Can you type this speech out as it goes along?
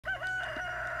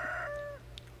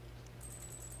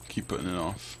keep putting it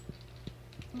off.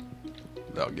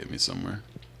 That'll get me somewhere.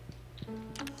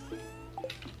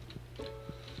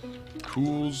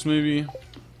 Tools, maybe?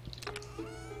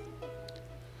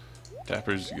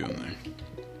 Tappers, go in there.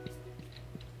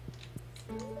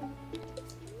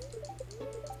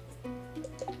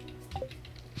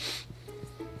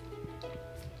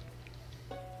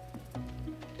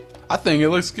 I think it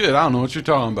looks good. I don't know what you're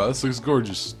talking about. This looks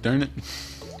gorgeous. Darn it.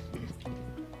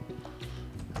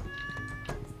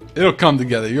 It'll come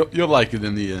together. You'll like it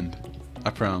in the end. I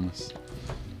promise.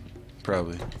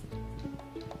 Probably.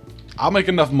 I'll make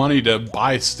enough money to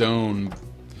buy stone.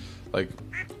 Like,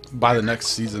 by the next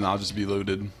season, I'll just be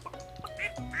loaded.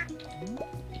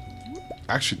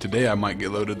 Actually, today I might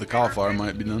get loaded. The cauliflower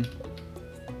might be done.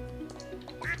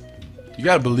 You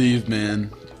gotta believe,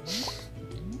 man.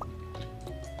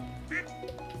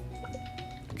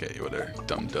 Okay, whatever.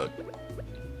 Dumb duck.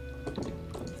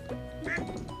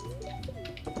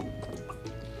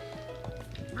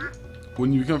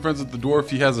 When you become friends with the dwarf,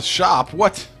 he has a shop.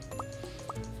 What?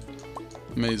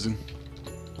 Amazing.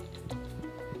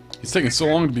 He's taking so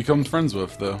long to become friends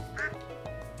with, though.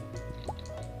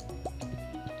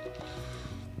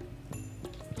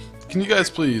 Can you guys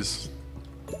please?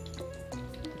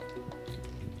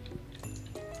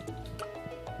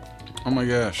 Oh my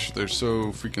gosh, they're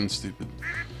so freaking stupid.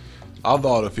 I'll have the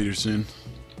auto feeder soon.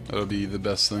 That'll be the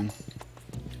best thing.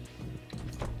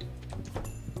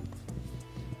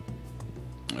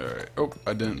 Alright. Oh,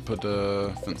 I didn't put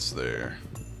a fence there.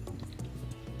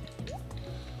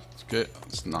 Okay,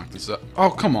 let's knock this up. Oh,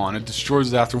 come on. It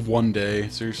destroys it after one day.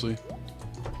 Seriously?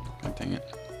 God dang it.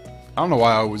 I don't know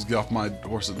why I always get off my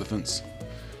horse at the fence.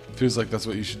 Feels like that's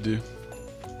what you should do.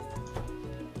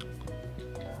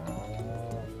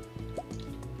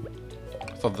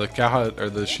 I thought the cow had, or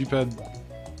the sheep had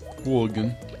wool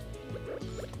again.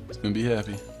 It's gonna be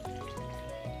happy.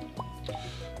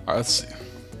 Alright, let's see.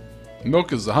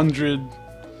 Milk is 100.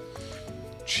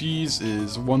 Cheese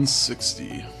is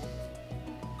 160.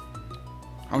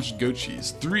 How much goat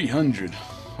cheese? 300.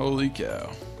 Holy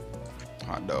cow.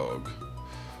 Hot dog.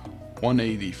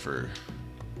 180 for...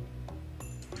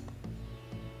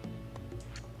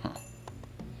 Huh.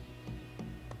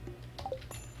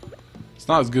 It's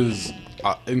not as good as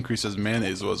increase as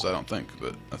mayonnaise was, I don't think,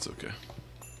 but that's okay.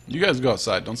 You guys go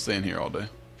outside. Don't stay in here all day.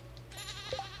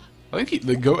 I think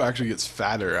the goat actually gets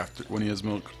fatter after when he has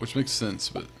milk, which makes sense,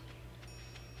 but...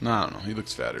 No, I don't know. He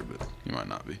looks fatter, but he might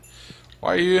not be.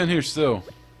 Why are you in here still?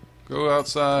 Go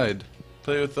outside.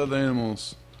 Play with other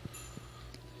animals.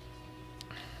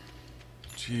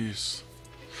 Jeez.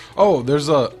 Oh, there's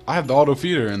a... I have the auto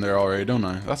feeder in there already, don't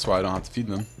I? That's why I don't have to feed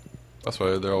them. That's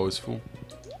why they're always full.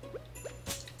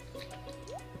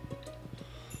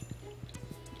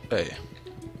 Hey.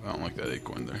 I don't like that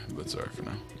acorn there, but it's alright for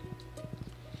now.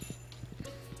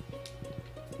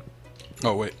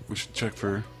 Oh, wait. We should check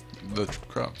for the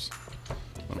crops.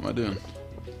 What am I doing?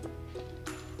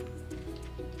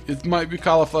 It might be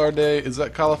cauliflower day. Is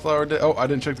that cauliflower day? Oh, I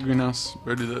didn't check the greenhouse.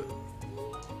 Where did it?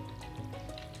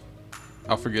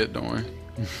 I'll forget, don't worry.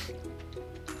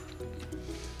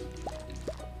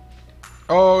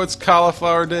 Oh, it's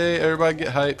cauliflower day. Everybody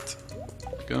get hyped.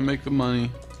 Gonna make the money.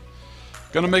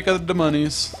 Gonna make the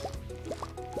monies.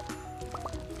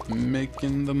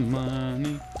 Making the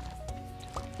money.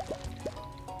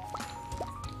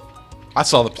 I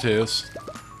saw the potatoes.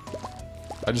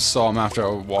 I just saw them after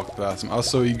I walked past them. I was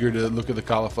so eager to look at the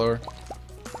cauliflower.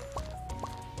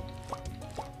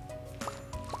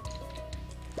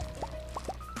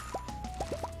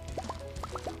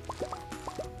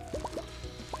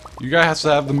 You guy has to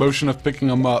have the motion of picking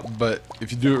them up, but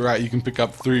if you do it right, you can pick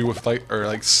up 3 with like, or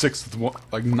like 6 with one,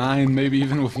 like 9 maybe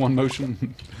even with one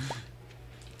motion.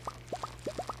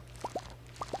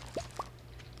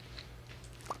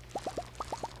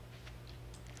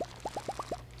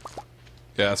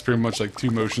 Yeah, it's pretty much like 2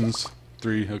 motions.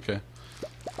 3, okay.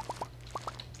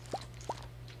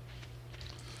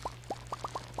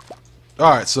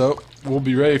 Alright, so we'll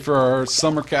be ready for our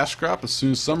summer cash crop as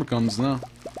soon as summer comes now.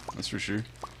 That's for sure.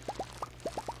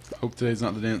 Hope today's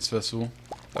not the dance festival.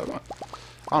 I don't know,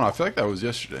 I feel like that was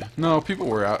yesterday. No, people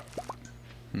were out.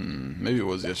 Maybe it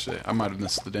was yesterday. I might have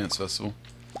missed the dance festival.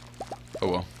 Oh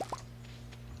well.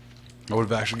 I would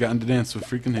have actually gotten to dance with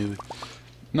freaking Haley.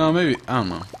 No, maybe, I don't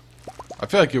know. I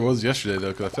feel like it was yesterday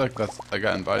though, because I feel like I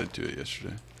got invited to it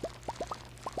yesterday.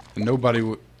 And nobody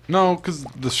would... No, because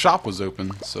the shop was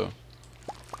open, so...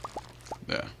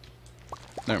 Yeah.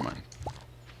 Never mind.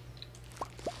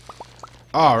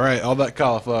 Alright, all that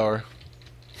cauliflower.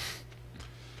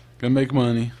 Gonna make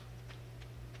money.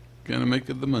 Gonna make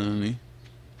the money.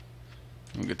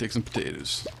 I'm gonna take some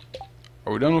potatoes.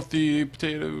 Are we done with the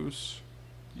potatoes?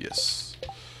 Yes.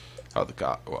 How the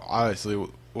well, obviously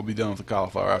we'll be done with the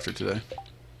cauliflower after today.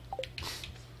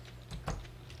 I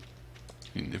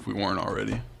mean, if we weren't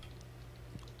already.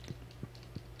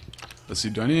 Let's see,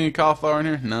 do I need any cauliflower in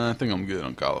here? Nah, I think I'm good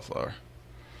on cauliflower.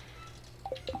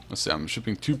 Let's see, I'm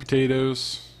shipping 2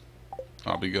 potatoes.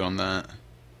 I'll be good on that.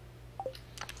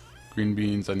 Green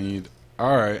beans I need.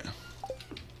 Alright.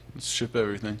 Let's ship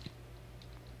everything.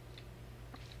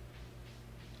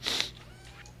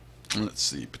 Let's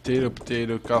see. Potato,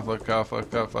 potato, cauliflower, cauliflower,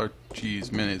 cauliflower, cheese,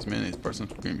 mayonnaise, mayonnaise,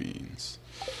 parsnips, green beans.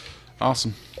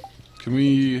 Awesome. Can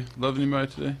we love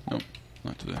anybody today? Nope.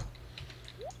 Not today.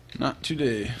 Not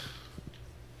today.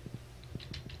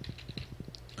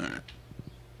 Alright.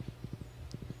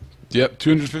 Yep,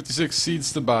 256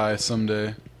 seeds to buy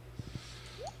someday.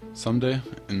 Someday?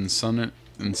 In summer?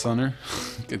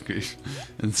 Good grief.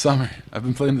 In summer. I've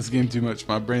been playing this game too much.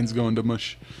 My brain's going to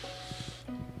mush.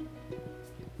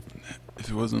 If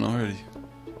it wasn't already.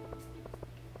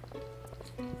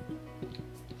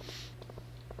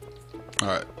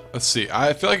 Alright, let's see.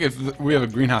 I feel like if we have a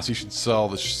greenhouse, you should sell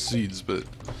the seeds, but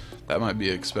that might be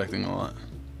expecting a lot.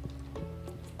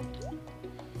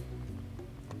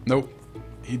 Nope.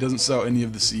 He doesn't sell any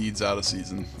of the seeds out of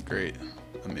season. Great.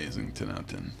 Amazing. 10 out of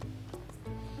 10.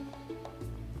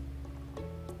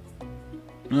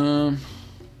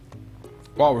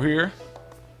 While we're here,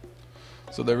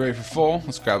 so they're ready for fall,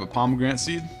 let's grab a pomegranate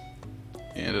seed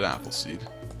and an apple seed.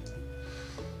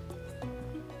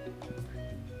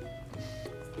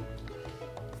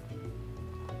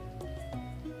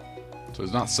 So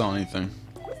it's not selling anything.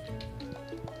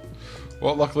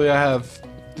 Well, luckily I have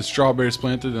the strawberries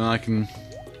planted, and I'm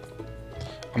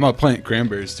gonna plant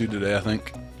cranberries too today, I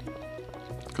think,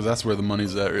 because that's where the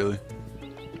money's at, really.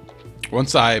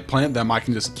 Once I plant them, I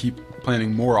can just keep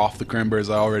planting more off the cranberries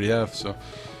I already have. So,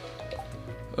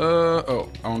 oh,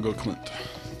 I want to go Clint.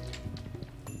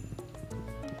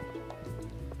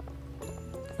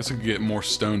 Guess I could get more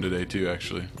stone today too.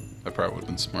 Actually, that probably would have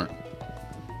been smart.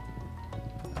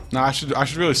 Nah, I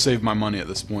should really save my money at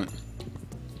this point.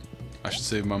 I should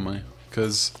save my money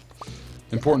because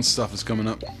important stuff is coming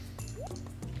up.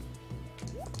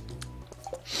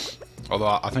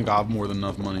 Although I think I have more than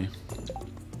enough money.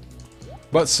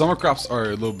 But summer crops are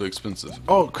a little bit expensive.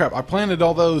 Oh crap, I planted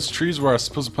all those trees where I was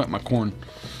supposed to plant my corn.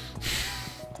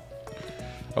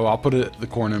 Oh, I'll put the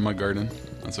corn in my garden.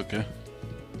 That's okay.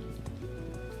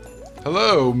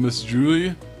 Hello, Miss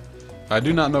Julie. I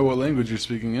do not know what language you're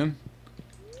speaking in.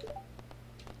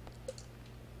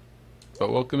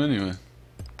 But welcome anyway.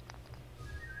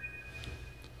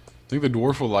 Think the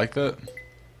dwarf will like that?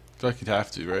 I feel like he'd have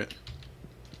to, right?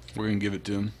 We're gonna give it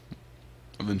to him.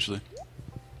 Eventually.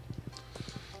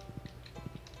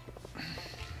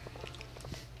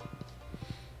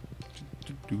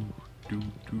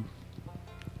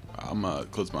 I'm gonna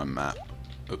close my map.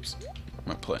 Oops.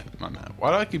 My map.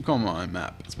 Why do I keep calling it my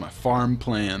map? It's my farm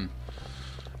plan.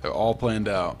 They're all planned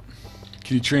out.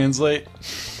 Can you translate?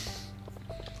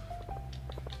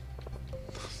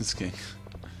 This game.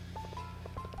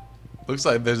 Looks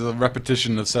like there's a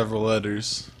repetition of several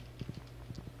letters.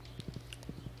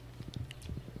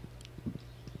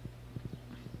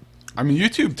 I mean,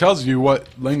 YouTube tells you what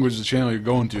language the channel you're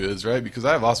going to is, right? Because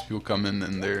I have lots of people come in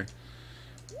and they're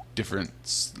different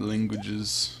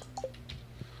languages.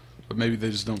 But maybe they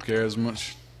just don't care as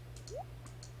much.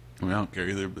 I mean, I don't care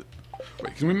either, but...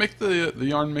 Wait, can we make the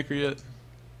yarn maker yet?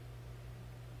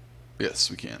 Yes,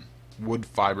 we can. Wood,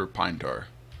 fiber, pine tar.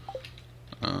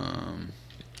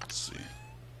 Let's see.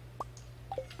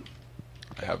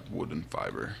 I have wood and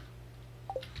fiber.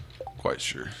 Quite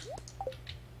sure.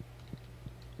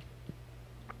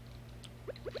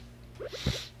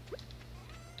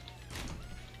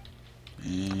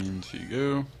 And here you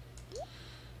go.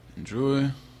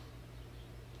 Enjoy.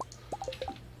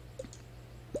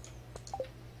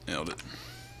 Nailed it.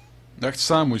 Next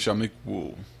time we shall make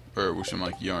wool. Or we shall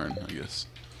make yarn, I guess.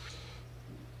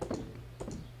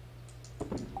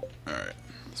 Alright.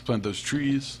 Let's plant those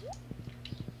trees.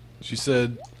 She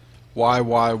said, why?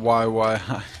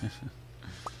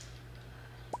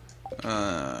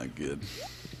 Good.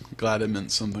 Glad it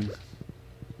meant something.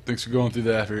 Thanks for going through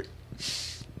the effort.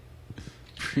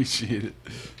 Appreciate it.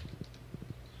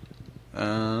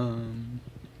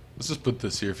 Let's just put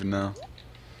this here for now.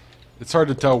 It's hard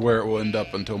to tell where it will end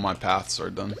up until my paths are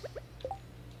done.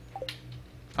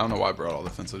 I don't know why I brought all the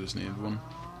fence, I just needed one.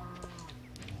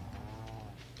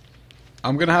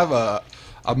 I'm gonna have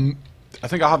I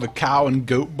think I'll have a cow and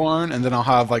goat barn, and then I'll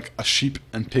have like a sheep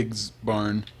and pigs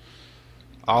barn.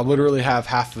 I'll literally have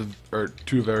half of, or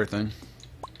 2 of everything.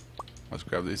 Let's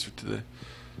grab these for today.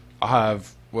 I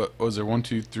have, what was there, 1,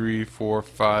 2, 3, 4,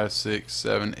 5, 6,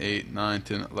 7, 8, 9,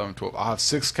 10, 11, 12. I have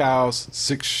 6 cows,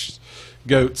 6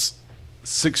 goats,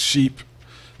 6 sheep,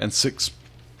 and 6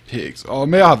 pigs. Oh,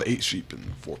 maybe I'll have 8 sheep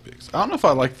and 4 pigs. I don't know if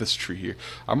I like this tree here.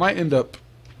 I might end up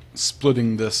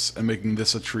splitting this and making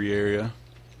this a tree area.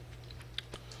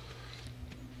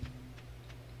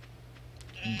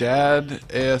 Dad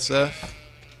ASF.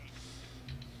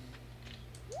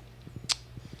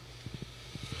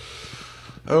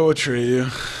 Oh, Atreyu.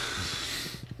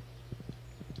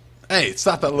 Hey,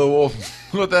 stop that little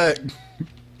wolf. What the heck?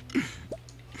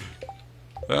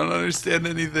 I don't understand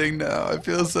anything now. I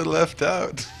feel so left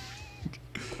out.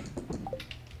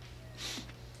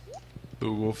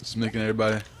 The wolf just making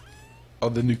everybody, all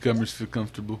the newcomers, feel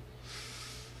comfortable.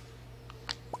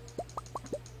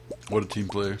 What a team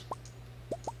player.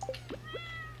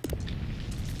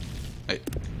 Hey,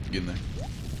 get in there.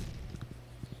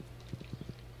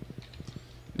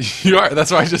 You are.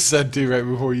 That's what I just said too, right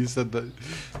before you said that.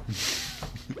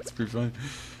 That's pretty funny.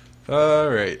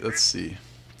 Alright, let's see.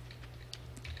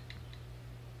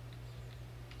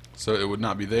 So it would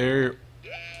not be there.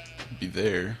 Be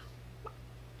there.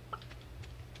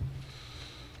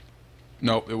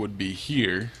 Nope, it would be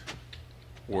here.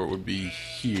 Or it would be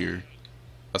here.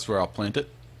 That's where I'll plant it.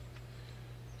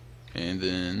 And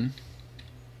then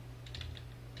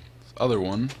this other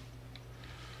one.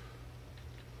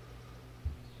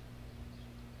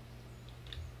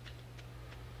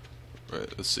 Right,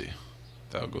 let's see.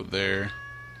 That'll go there.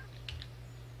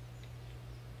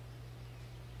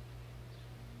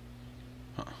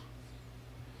 Huh.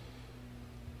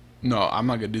 No, I'm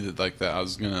not gonna do that like that. I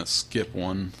was gonna skip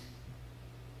one,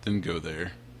 then go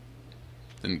there,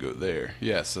 then go there.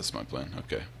 Yes, that's my plan.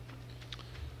 Okay.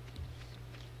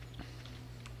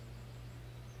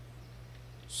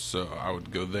 So I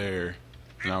would go there,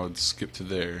 and I would skip to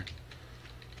there.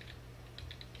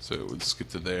 So it would skip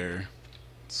to there.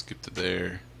 Skip to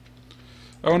there.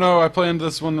 Oh no, I planned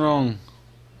this one wrong.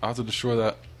 I'll have to destroy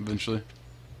that eventually.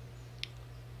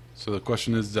 So the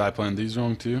question is, did I plan these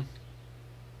wrong too?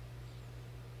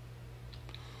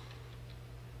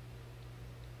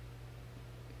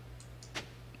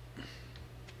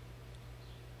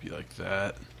 Be like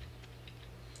that.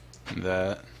 And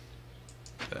that.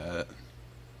 That.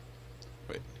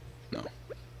 Wait, no.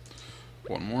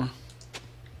 One more.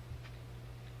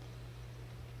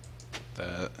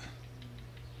 That.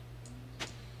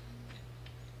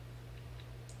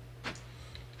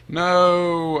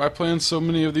 No, I planned so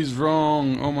many of these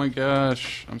wrong. Oh my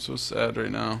gosh, I'm so sad right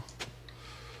now.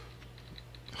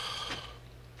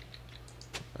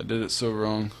 I did it so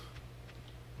wrong.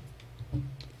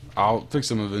 I'll fix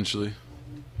them eventually.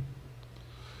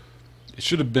 It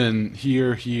should have been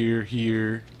here, here,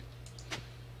 here.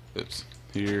 Oops.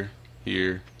 Here,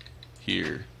 here,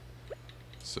 here.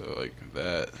 So like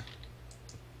that.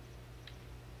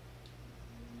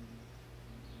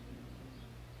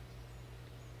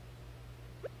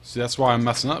 See, that's why I'm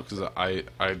messing up, because I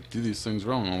do these things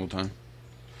wrong all the time.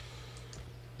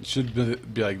 It should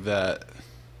be like that.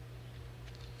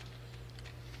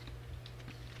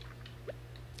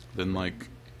 Then like,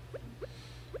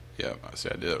 yeah, I see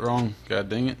I did it wrong. God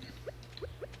dang it.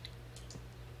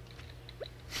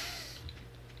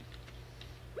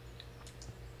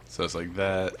 So it's like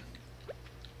that.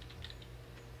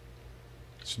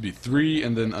 It should be 3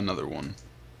 and then another one.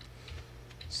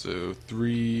 So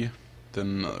 3, then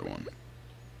another one.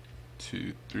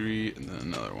 2, 3, and then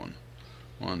another one.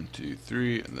 1, 2,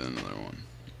 3, and then another one.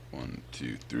 1,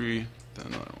 2, 3, then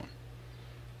another one.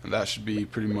 And that should be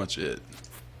pretty much it.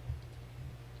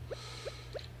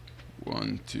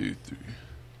 1, 2, 3.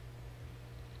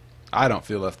 I don't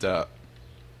feel left out.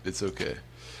 It's okay.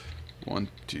 1,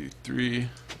 2, 3.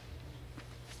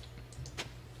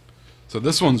 So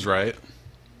this one's right.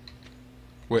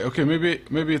 Wait, okay,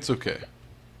 maybe it's okay.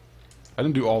 I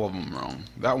didn't do all of them wrong.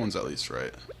 That one's at least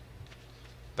right.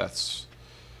 That's...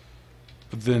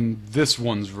 But then this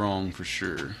one's wrong for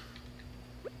sure.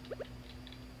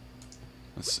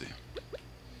 Let's see.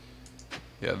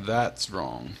 Yeah, that's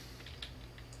wrong.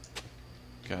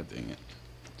 God dang it.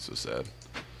 So sad.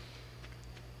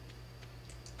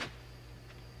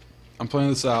 I'm playing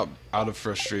this out of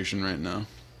frustration right now.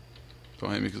 Don't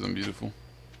hate me because I'm beautiful.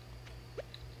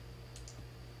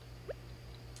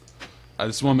 I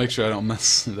just want to make sure I don't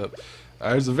mess it up.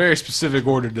 There's a very specific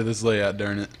order to this layout,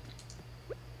 darn it.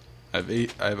 I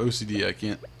have OCD. I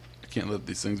can't let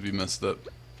these things be messed up.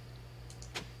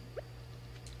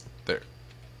 There.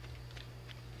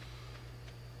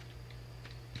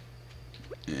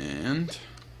 And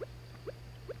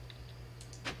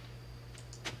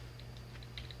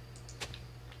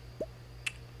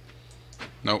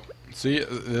Nope. See,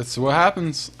 that's what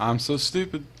happens. I'm so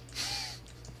stupid.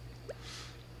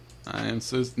 I am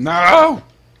so... No!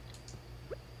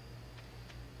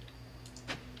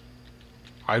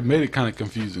 I made it kind of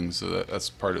confusing, so that's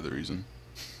part of the reason.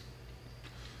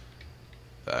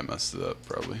 I messed it up,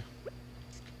 probably.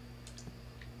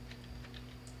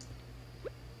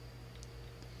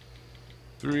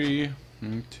 Three,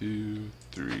 2,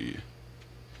 3,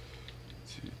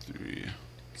 2, 3.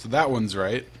 So that one's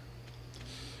right.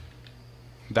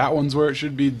 That one's where it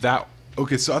should be.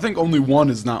 Okay, so I think only one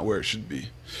is not where it should be.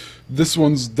 This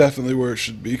one's definitely where it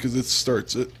should be because it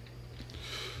starts it.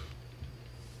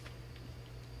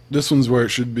 This one's where it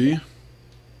should be.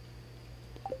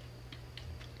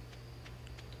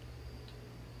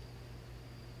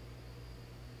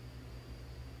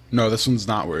 No, this one's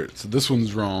not where it. So this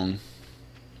one's wrong.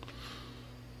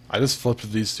 I just flipped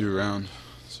these two around.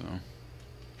 So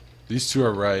these two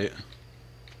are right.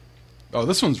 Oh,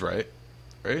 this one's right.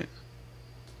 Right?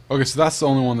 Okay, so that's the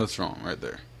only one that's wrong right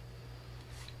there.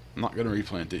 I'm not going to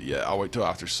replant it yet. I'll wait till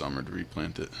after summer to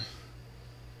replant it.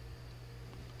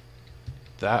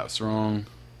 That's wrong.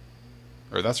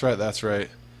 Or that's right, that's right.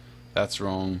 That's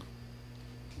wrong.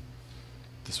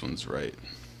 This one's right.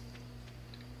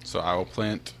 So I will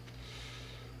plant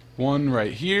one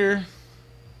right here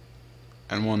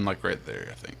and one like right there,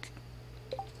 I think.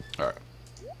 Alright.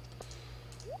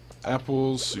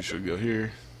 Apples, you should go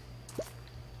here.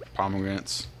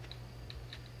 Pomegranates,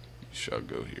 you shall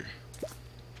go here.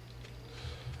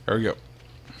 There we go.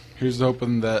 Here's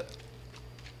hoping that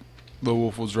the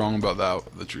wolf was wrong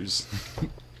about the trees.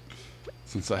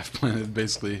 Since I've planted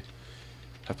basically,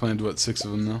 I planted what, 6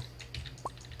 of them now?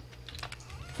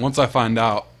 Once I find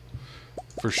out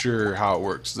for sure how it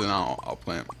works, then I'll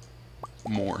plant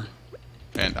more.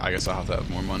 And I guess I'll have to have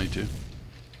more money too.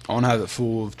 I want to have it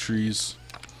full of trees.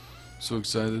 So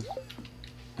excited.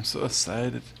 I'm so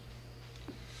excited.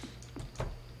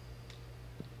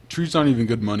 Trees aren't even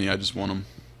good money, I just want them.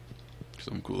 Because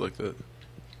I'm cool like that.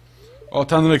 Oh,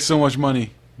 time to make so much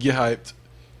money. Get hyped.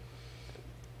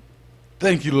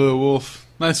 Thank you, little wolf.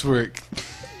 Nice work.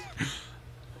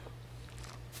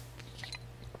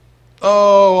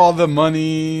 Oh, all the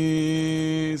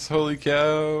monies. Holy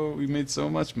cow. We made so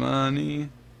much money.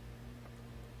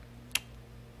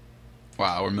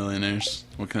 Wow, we're millionaires.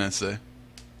 What can I say?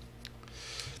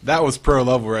 That was pro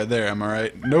level right there, am I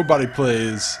right? Nobody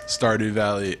plays Stardew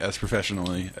Valley as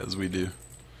professionally as we do.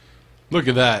 Look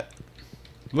at that.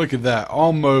 Look at that.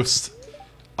 Almost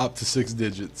up to 6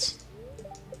 digits.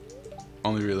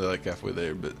 Only really like halfway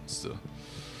there, but still.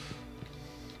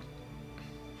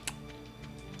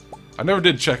 I never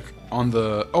did check on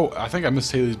the... Oh, I think I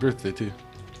missed Haley's birthday too.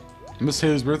 I missed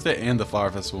Haley's birthday and the flower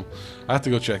festival. I have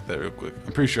to go check that real quick.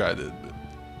 I'm pretty sure I did, but...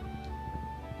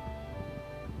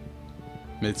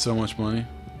 Made so much money.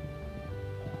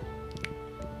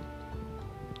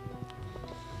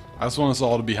 I just want us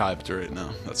all to be hyped right now.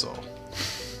 That's all.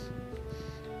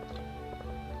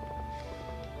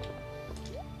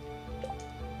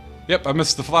 Yep, I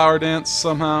missed the flower dance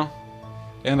somehow.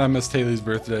 And I missed Haley's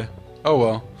birthday. Oh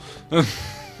well.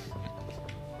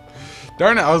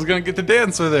 Darn it, I was gonna get to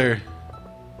dance with her.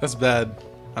 That's bad.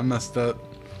 I messed up.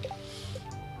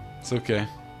 It's okay.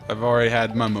 I've already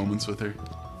had my moments with her.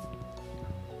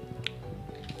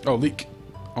 Oh, leek.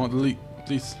 I want the leek,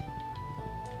 please.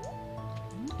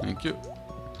 Thank you.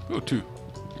 Oh, 2.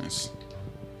 Nice.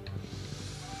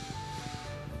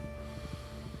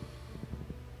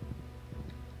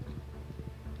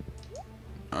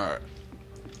 Alright.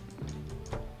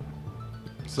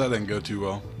 So that didn't go too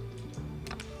well.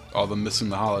 All the missing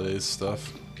the holidays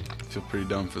stuff. I feel pretty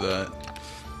dumb for that.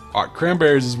 Alright,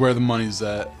 cranberries is where the money's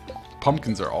at.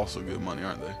 Pumpkins are also good money,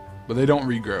 aren't they? But they don't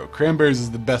regrow. Cranberries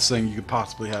is the best thing you could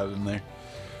possibly have in there.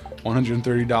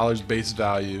 $130 base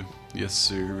value. Yes,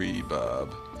 sir,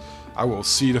 Bob. I will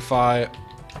seedify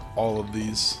all of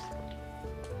these.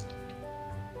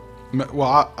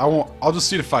 Well, I won't. I'll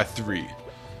just seedify 3,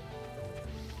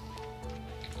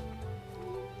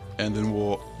 and then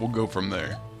we'll go from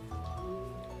there.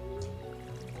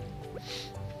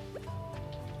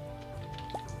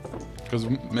 Because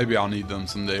maybe I'll need them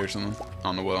someday or something. I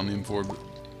don't know what I'll need them for, but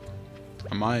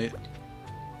I might.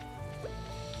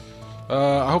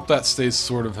 I hope that stays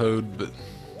sort of hoed, but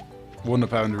we'll end up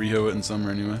having to rehoe it in summer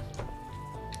anyway.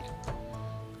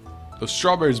 Those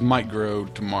strawberries might grow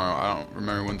tomorrow. I don't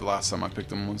remember when the last time I picked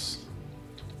them was.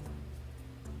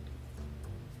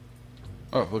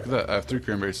 Oh, look at that. I have 3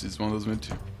 cranberry seeds. One of those made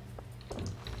 2.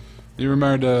 You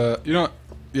remember to... You know what?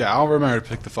 Yeah, I'll remember to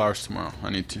pick the flowers tomorrow. I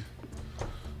need to.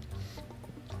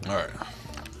 Alright.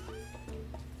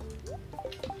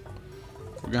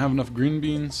 we gonna have enough green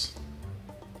beans?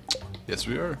 Yes,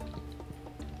 we are.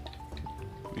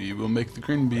 We will make the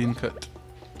green bean cut.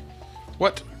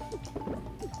 What?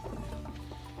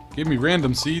 Give me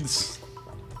random seeds.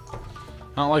 I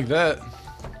don't like that.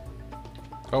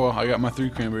 Oh well, I got my 3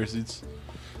 cranberry seeds.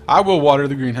 I will water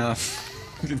the greenhouse.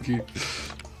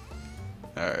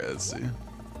 Alright, let's see.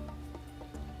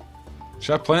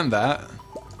 Should I plant that?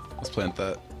 Let's plant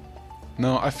that.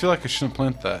 No, I feel like I shouldn't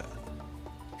plant that.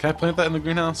 Can I plant that in the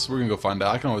greenhouse? We're gonna go find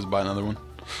out. I can always buy another one.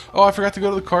 Oh, I forgot to go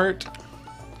to the cart.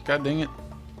 God dang it.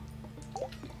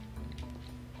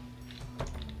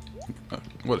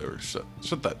 Whatever, shut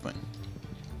that thing.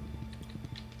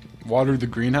 Water the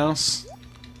greenhouse?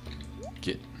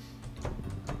 Get.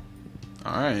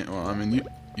 Alright, well, I mean,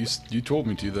 you told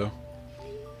me to, though.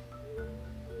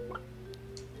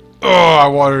 Oh, I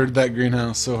watered that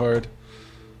greenhouse so hard.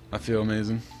 I feel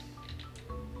amazing.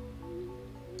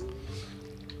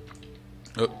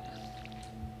 Oh.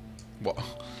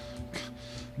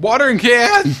 Watering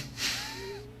can!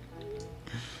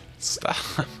 Stop.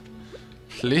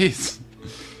 Please.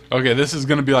 Okay, this is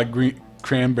gonna be like green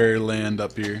cranberry land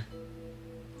up here.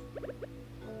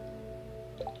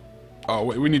 Oh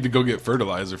wait, we need to go get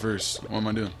fertilizer first. What am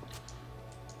I doing?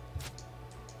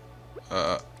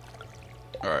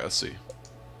 Alright, let's see.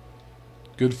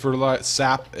 Good fertilizer,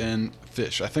 sap, and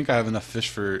fish. I think I have enough fish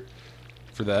for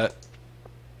that.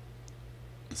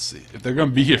 Let's see. If they're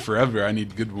gonna be here forever, I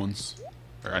need good ones.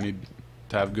 Or I need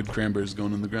to have good cranberries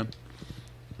going in the ground.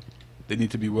 They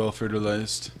need to be well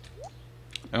fertilized.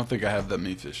 I don't think I have that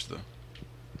many fish though.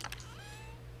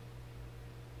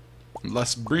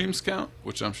 Less breams count,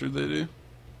 which I'm sure they do.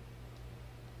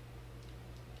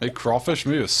 Hey, crawfish,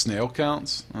 maybe a snail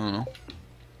counts? I don't know.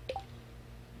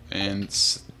 And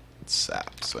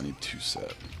sap, so I need 2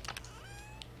 sap.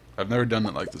 I've never done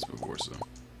it like this before, so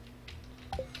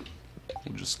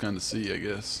we'll just kind of see, I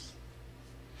guess.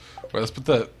 Wait, let's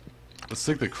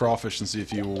take the crawfish and see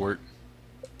if he will work.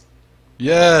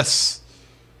 Yes!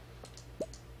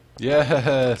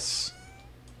 Yes!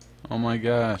 Oh my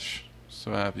gosh.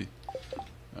 So happy.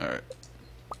 Alright.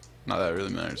 Not that it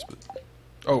really matters, but...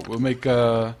 Oh, we'll make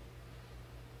one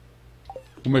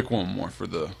more for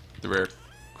the rare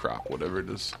crop, whatever it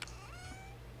is.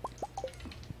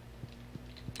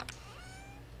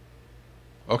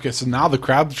 Okay, so now the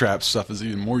crab trap stuff is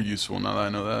even more useful now that I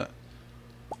know that.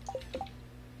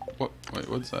 What? Wait,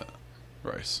 what's that?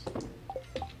 Rice.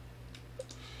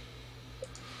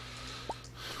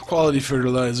 Quality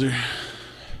fertilizer.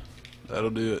 That'll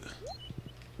do it.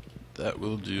 That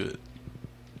will do it.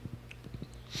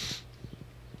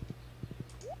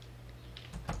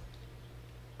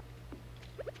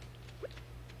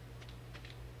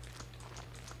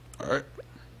 Alright.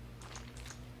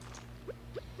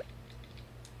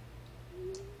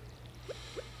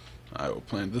 I will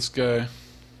plant this guy.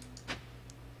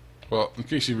 Well, in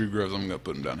case he regrows, I'm gonna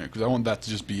put him down here because I want that to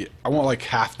just be. I want like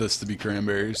half this to be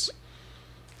cranberries.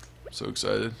 I'm so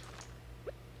excited,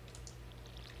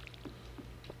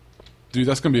 dude.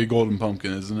 That's gonna be a golden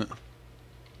pumpkin, isn't it?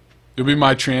 It'll be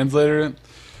my translator.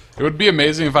 It would be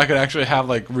amazing if I could actually have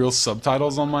like real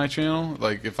subtitles on my channel.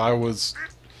 Like if I was,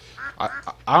 I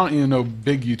don't even know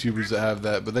big YouTubers that have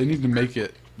that, but they need to make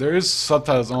it. There is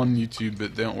subtitles on YouTube,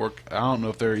 but they don't work. I don't know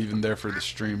if they're even there for the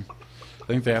stream. I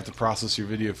think they have to process your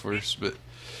video first, but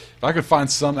if I could find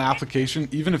some application,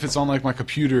 even if it's on like my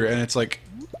computer and it's like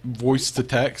voice to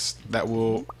text, that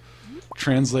will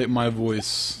translate my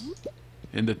voice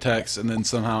into text and then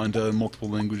somehow into multiple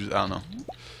languages. I don't know.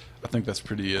 I think that's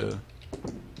pretty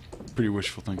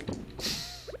wishful thinking.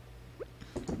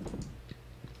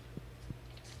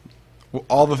 Well,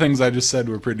 all the things I just said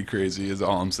were pretty crazy is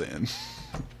all I'm saying.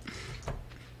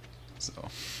 So,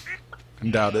 I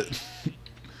doubt it.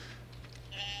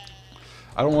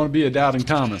 I don't want to be a doubting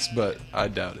Thomas, but I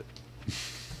doubt it.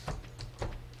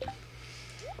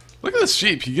 Look at this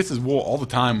sheep. He gets his wool all the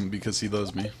time because he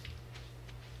loves me.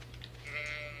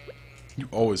 You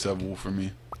always have wool for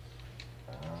me.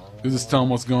 You just tell him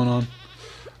what's going on.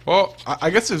 Well, I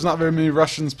guess there's not very many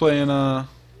Russians playing, or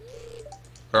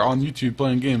on YouTube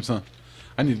playing games, huh?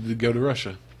 I needed to go to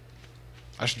Russia.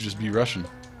 I should just be Russian.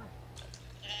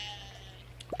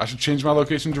 I should change my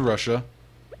location to Russia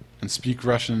and speak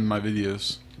Russian in my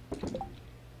videos.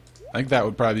 I think that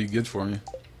would probably be good for me.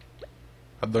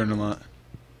 I'd learn a lot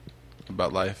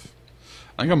about life.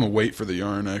 I think I'm gonna wait for the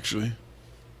yarn, actually.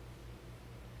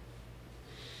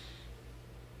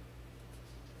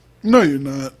 No, you're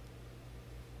not.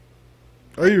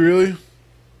 Are you really?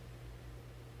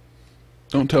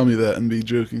 Don't tell me that and be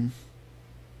joking.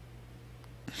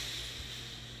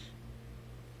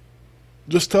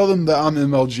 Just tell them that I'm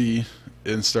MLG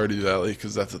in Stardew Valley,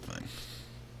 because that's a thing.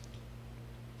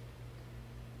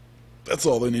 That's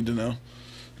all they need to know.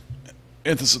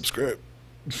 And to subscribe.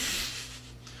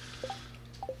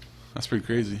 That's pretty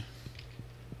crazy.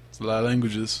 It's a lot of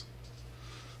languages.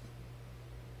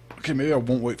 Okay, maybe I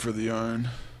won't wait for the yarn.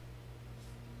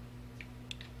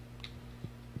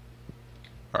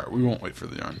 Alright, we won't wait for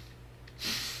the yarn.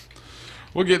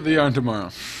 We'll get the yarn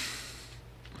tomorrow.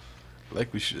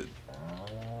 Like we should.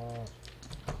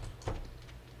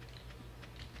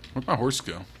 Where'd my horse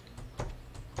go?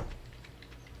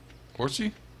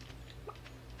 Horsey?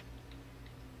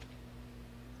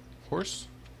 Horse?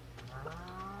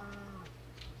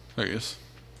 There he is.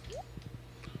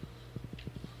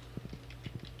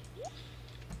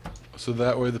 So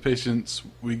that way the patients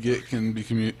we get can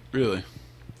be really.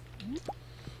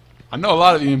 I know a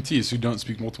lot of EMTs who don't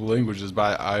speak multiple languages,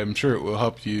 but I'm sure it will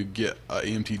help you get an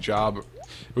EMT job. It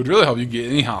would really help you get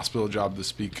any hospital job to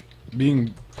speak.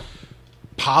 Being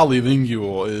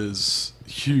polylingual is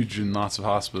huge in lots of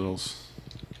hospitals.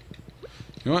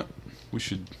 You know what? We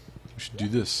should do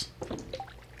this.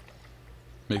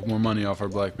 Make more money off our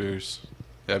black bears.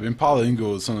 Yeah, being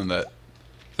polylingual is something that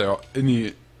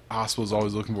any hospital is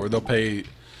always looking for. They'll pay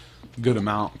a good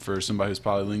amount for somebody who's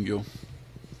polylingual.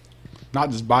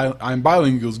 Not just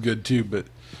bilingual is good too, but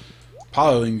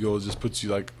polylingual just puts you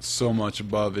like so much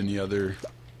above any other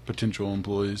potential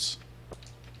employees.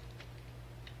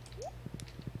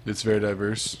 It's very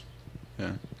diverse.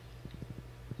 Yeah.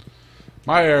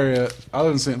 My area, I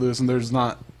live in St. Louis, and there's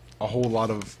not a whole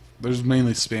lot of. There's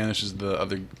mainly Spanish is the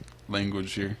other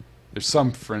language here. There's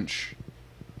some French.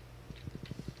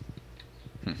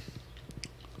 You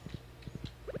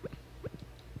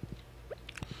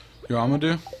know what I'm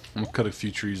gonna do? I'm gonna cut a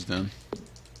few trees down.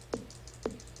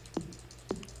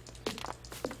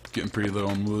 Getting pretty low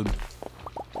on wood.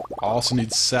 I also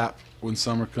need sap when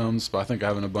summer comes, but I think I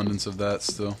have an abundance of that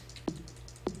still.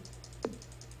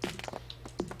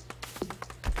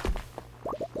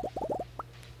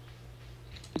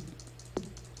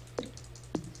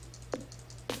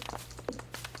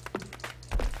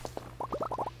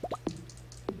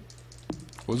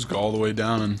 We'll just go all the way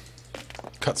down and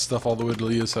cut stuff all the way to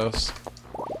Leah's house.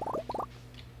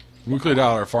 When we cleared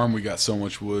out our farm, we got so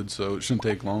much wood, so it shouldn't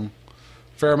take long.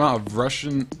 Fair amount of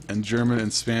Russian and German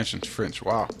and Spanish and French.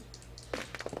 Wow.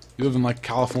 You live in like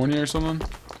California or something?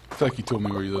 I feel like you told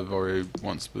me where you live already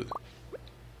once, but.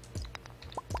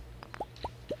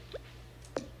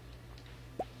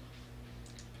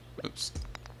 Oops.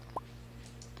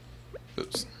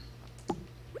 Oops.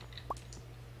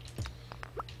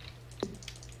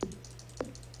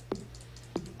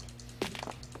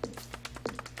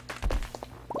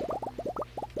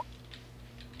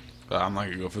 I'm not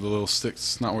gonna go for the little sticks.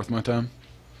 It's not worth my time.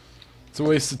 It's a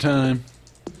waste of time.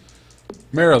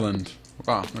 Maryland.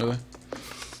 Wow, really?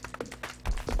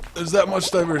 There's that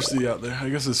much diversity out there. I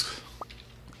guess it's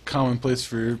commonplace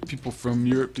for people from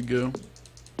Europe to go.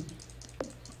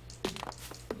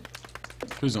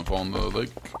 Please don't fall in the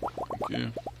lake. Thank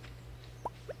you.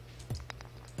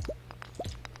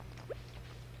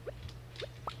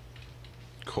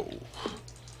 Coal.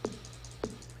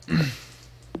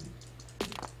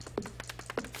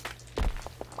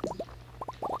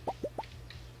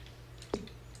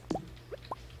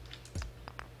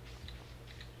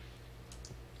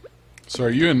 So are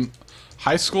you in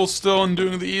high school still and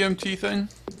doing the EMT thing?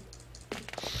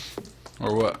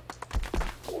 Or what?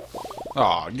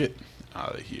 Aw, get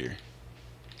out of here.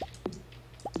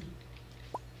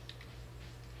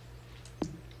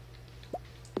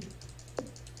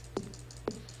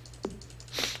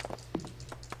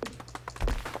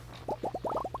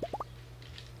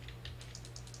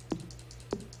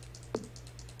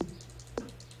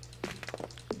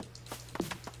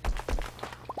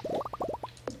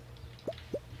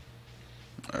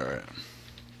 Alright.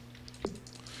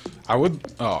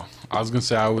 I was gonna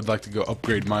say I would like to go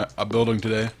upgrade a building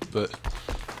today, but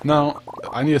no,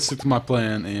 I need to stick to my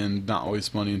plan and not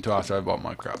waste money until after I bought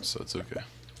my crops, so it's okay.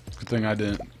 Good thing I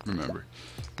didn't remember.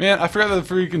 Man, I forgot the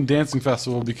freaking dancing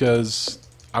festival because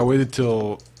I waited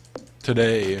till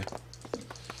today.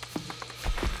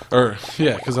 Or,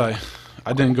 yeah, because I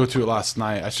didn't go to it last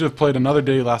night. I should have played another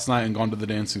day last night and gone to the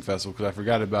dancing festival because I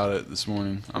forgot about it this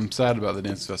morning. I'm sad about the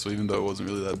dancing festival even though it wasn't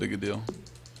really that big a deal.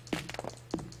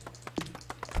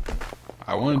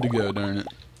 I wanted to go, darn it.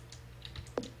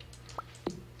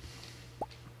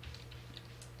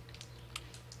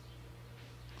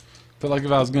 Felt like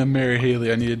if I was gonna marry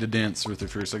Haley, I needed to dance with her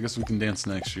first. I guess we can dance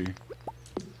next year.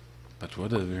 But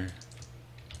whatever.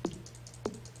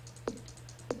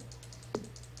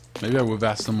 Maybe I would have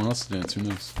asked someone else to dance, who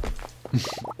knows?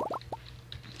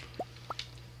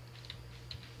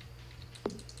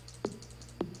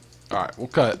 Alright, we'll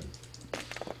cut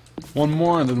one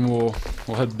more and then we'll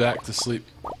head back to sleep.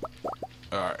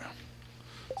 Alright.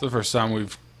 It's the first time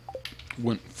we've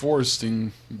went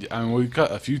foresting. I mean, we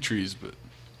cut a few trees, but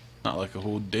not like a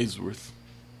whole day's worth.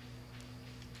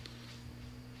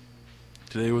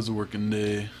 Today was a working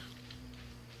day.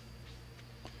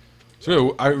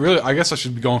 So I guess I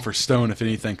should be going for stone if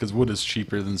anything, because wood is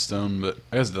cheaper than stone. But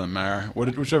I guess it doesn't matter.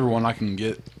 Whichever one I can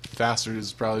get faster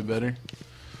is probably better.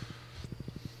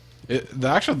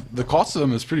 The cost of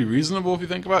them is pretty reasonable if you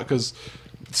think about it, because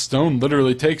stone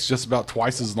literally takes just about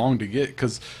twice as long to get.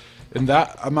 Because in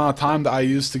that amount of time that I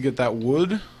used to get that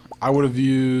wood, I would have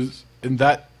used in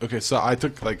that. Okay, so I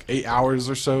took like 8 hours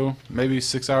or so, maybe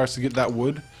 6 hours to get that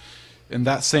wood. In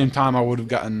that same time, I would have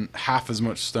gotten half as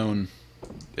much stone,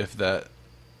 if that.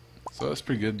 So that's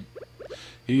pretty good.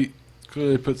 He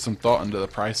clearly put some thought into the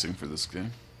pricing for this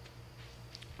game.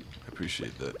 I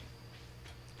appreciate that.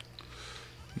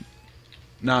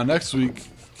 Now, next week,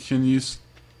 can you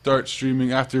start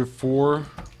streaming after 4?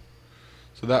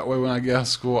 So that way when I get out of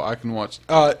school, I can watch.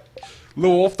 Lil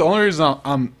Wolf, the only reason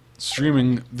I'm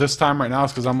streaming this time right now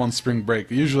is because I'm on spring break.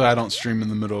 Usually I don't stream in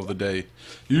the middle of the day.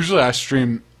 Usually I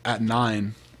stream at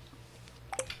 9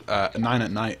 at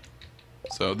night.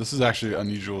 So this is actually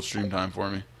unusual stream time for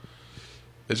me.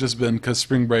 It's just been because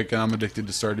spring break and I'm addicted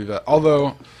to Stardew Valley.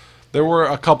 Although there were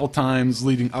a couple times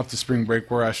leading up to spring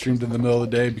break where I streamed in the middle of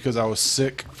the day because I was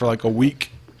sick for like a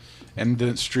week and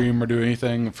didn't stream or do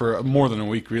anything for more than a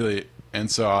week really, and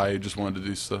so I just wanted to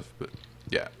do stuff. But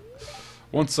yeah,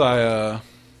 once I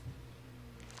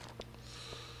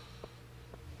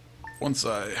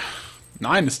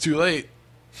 9 is too late.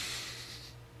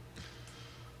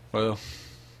 Well,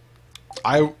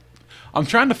 I'm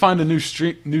trying to find a new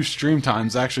stream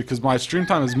times actually, because my stream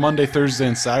time is Monday, Thursday,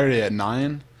 and Saturday at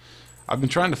 9. I've been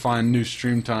trying to find new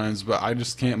stream times, but I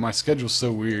just can't. My schedule's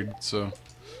so weird. So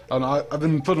I don't know, I've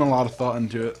been putting a lot of thought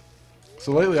into it.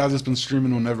 So lately, I've just been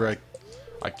streaming whenever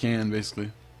I can,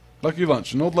 basically. Lucky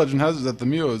Lunch. An old legend has it that the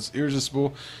meal is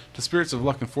irresistible to spirits of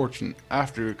luck and fortune.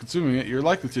 After consuming it, you're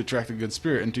likely to attract a good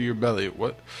spirit into your belly,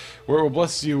 where it will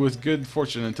bless you with good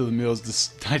fortune until the meal is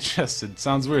digested.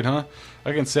 Sounds weird, huh?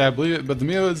 I can say I believe it, but the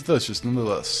meal is delicious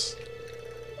nonetheless.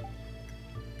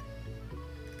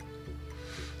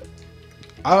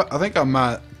 I think I'm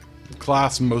at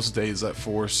class most days at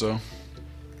 4, so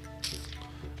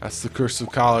that's the curse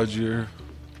of college. Your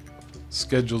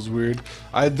schedule's weird.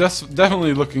 I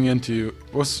definitely looking into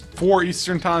was 4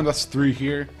 Eastern time. That's 3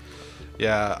 here.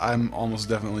 Yeah, I'm almost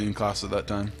definitely in class at that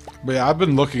time. But yeah, I've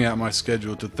been looking at my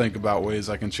schedule to think about ways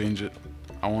I can change it.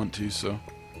 I want to, so.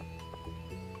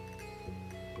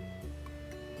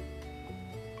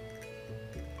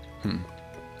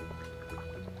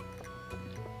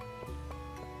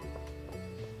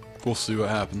 We'll see what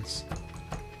happens.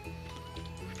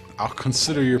 I'll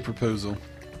consider your proposal.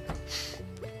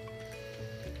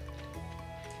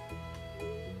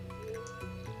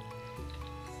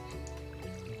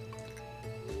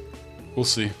 We'll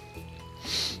see.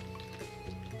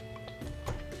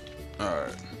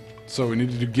 Alright. So we need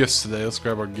to do gifts today. Let's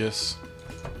grab our gifts.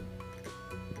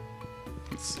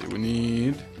 Let's see. We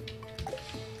need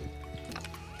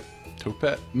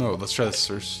Topet. No, let's try this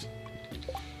first.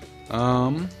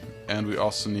 And we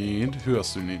also need... Who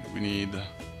else do we need? We need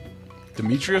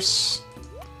Demetrius,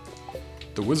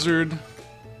 the wizard.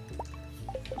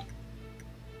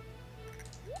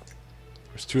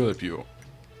 There's 2 other people.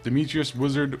 Demetrius,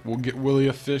 wizard. We'll get Willie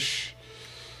a fish.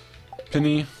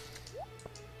 Penny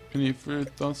for your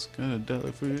thoughts, got a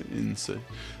dollar for your insight.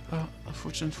 A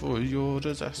fortune for your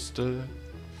disaster.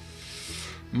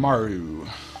 Maru.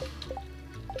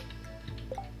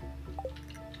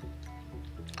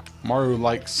 Maru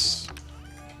likes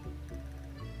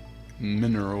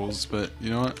minerals, but you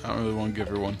know what? I don't really want to give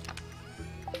her one.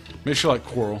 Maybe she'll like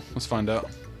coral. Let's find out.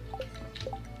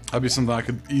 That'd be something I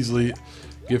could easily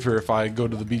give her if I go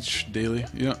to the beach daily.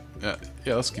 Yeah,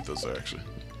 let's keep those there actually.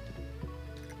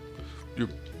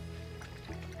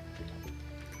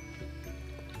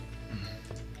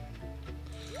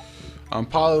 I'm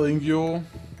polylingual.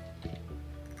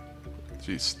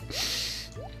 Jeez.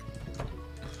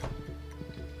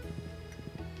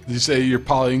 Did you say you're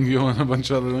polylingual in a bunch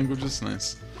of other languages?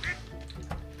 Nice.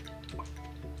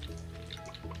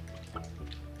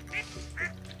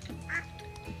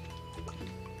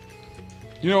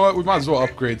 You know what? We might as well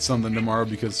upgrade something tomorrow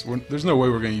because there's no way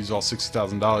we're going to use all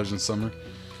 $60,000 in summer.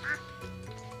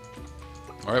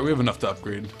 Alright, we have enough to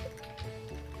upgrade.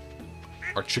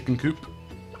 Our chicken coop.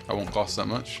 That won't cost that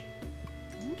much.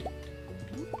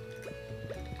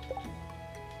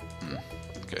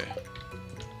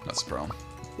 That's the problem.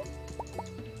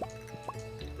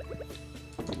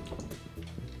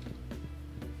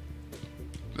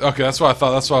 Okay, that's what I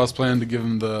thought. That's why I was planning to give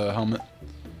him the helmet.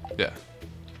 Yeah.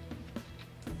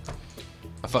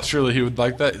 I thought surely he would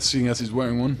like that, seeing as he's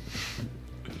wearing one.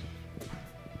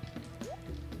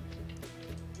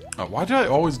 Oh, why did I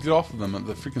always get off of them at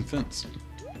the freaking fence?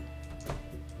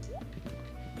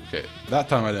 Okay, that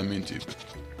time I didn't mean to.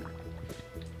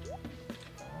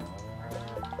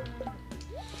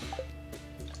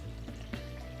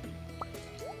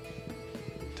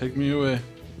 Take me away.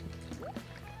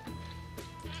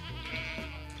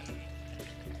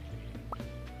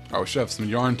 Oh, we should have some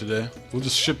yarn today. We'll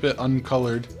just ship it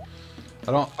uncolored.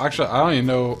 I don't even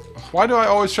know. Why do I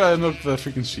always try to milk the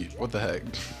freaking sheep? What the heck?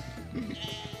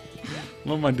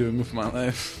 What am I doing with my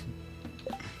life?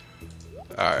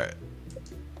 Alright.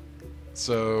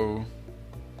 So,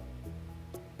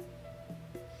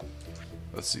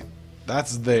 let's see.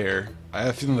 That's there. I have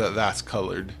a feeling that that's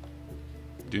colored.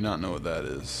 Do not know what that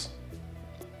is.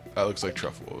 That looks like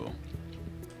truffle oil.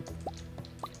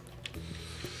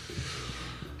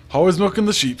 Always milking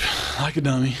the sheep, like a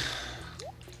dummy.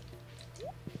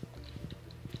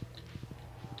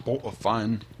 Bolt of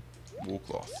fine wool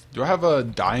cloth. Do I have a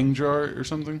dyeing jar or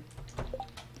something?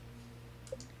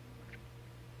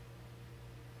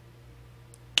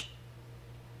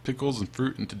 Pickles and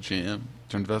fruit into jam.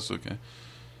 Turned vessel, okay.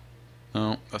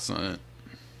 No, that's not it.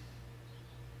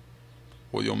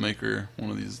 Oil maker one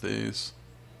of these days.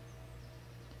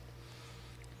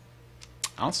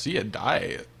 I don't see a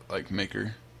dye like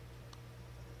maker.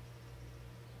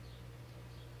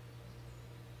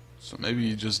 So maybe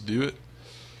you just do it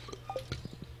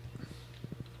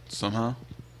somehow.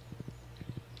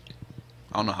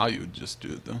 I don't know how you would just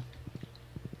do it though.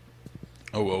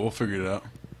 Oh well, we'll figure it out.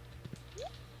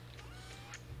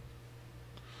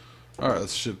 Alright,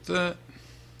 let's ship that.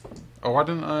 Oh, why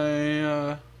didn't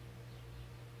I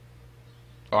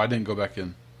oh, I didn't go back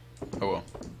in. Oh well.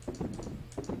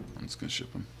 I'm just gonna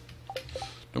ship them.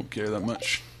 Don't care that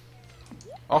much.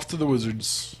 Off to the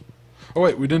wizards. Oh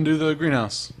wait, we didn't do the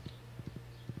greenhouse.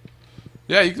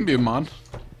 Yeah, you can be a mod.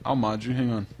 I'll mod you,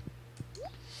 hang on.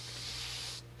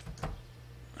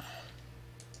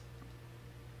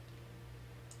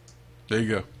 There you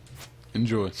go.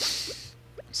 Enjoy.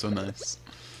 So nice.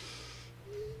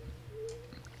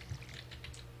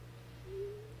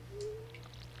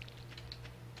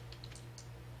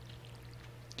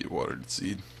 Get watered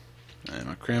seed. And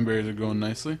my cranberries are going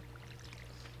nicely.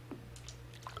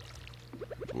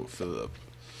 We'll fill it up.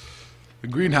 The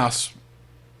greenhouse.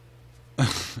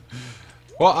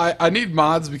 Well, I need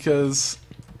mods because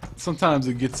sometimes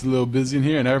it gets a little busy in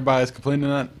here and everybody's complaining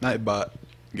that Nightbot.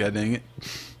 God dang it.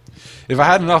 If I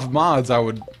had enough mods, I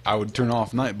would turn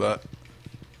off Nightbot.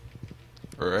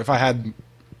 Or if I had,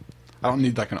 I don't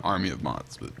need like an army of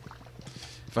mods, but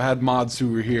if I had mods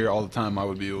who were here all the time, I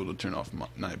would be able to turn off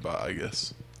Nightbot, I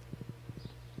guess.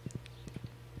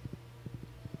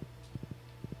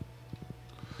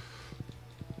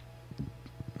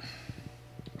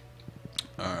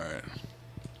 Alright.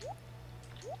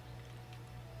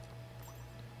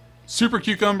 Super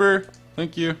cucumber,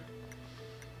 thank you.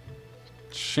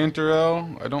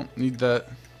 Chanterelle, I don't need that.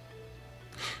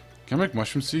 Can I make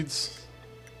mushroom seeds?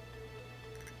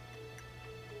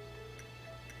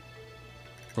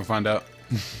 We'll find out.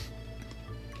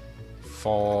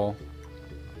 Fall.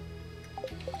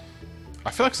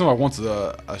 I feel like someone wants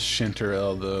a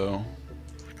chanterelle though.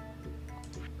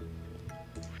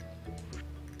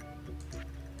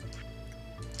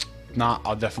 Nah,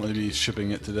 I'll definitely be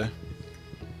shipping it today.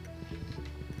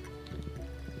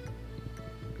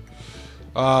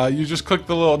 You just click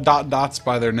the little dots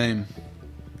by their name.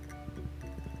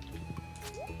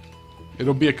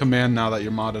 It'll be a command now that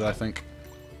you're modded, I think.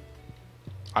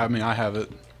 I mean, I have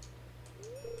it.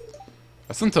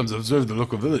 I sometimes observe the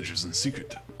local villagers in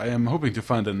secret. I am hoping to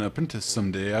find an apprentice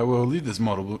someday. I will leave this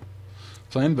model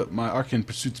plane, but my arcane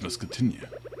pursuits must continue.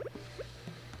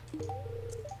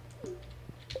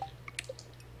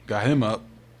 Got him up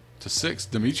to 6.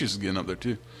 Demetrius is getting up there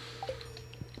too.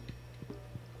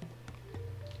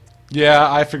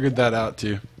 Yeah, I figured that out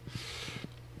too.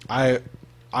 I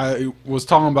was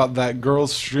talking about that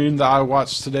girl's stream that I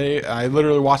watched today. I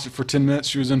literally watched it for 10 minutes.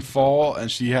 She was in fall and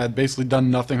she had basically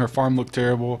done nothing. Her farm looked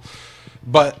terrible.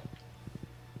 But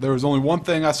there was only one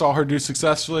thing I saw her do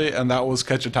successfully, and that was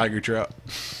catch a tiger trout.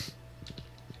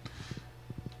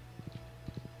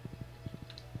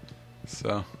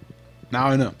 So, now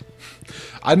I know.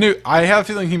 I have a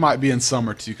feeling he might be in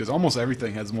summer too, because almost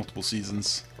everything has multiple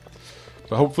seasons.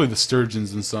 But hopefully the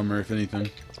sturgeon's in summer, if anything.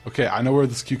 Okay, I know where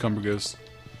this cucumber goes.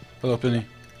 Hello, Penny.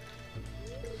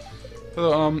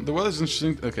 So, the weather's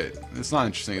interesting. Okay, it's not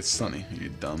interesting. It's sunny. You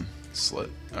dumb slut.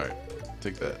 All right,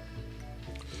 take that.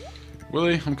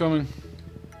 Willie, I'm coming.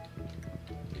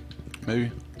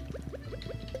 Maybe.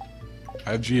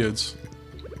 I have geodes.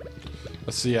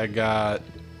 Let's see. I got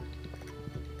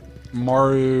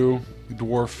Maru,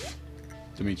 Dwarf,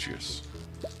 Demetrius.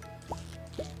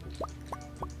 All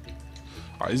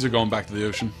right, these are going back to the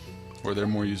ocean, where they're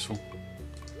more useful.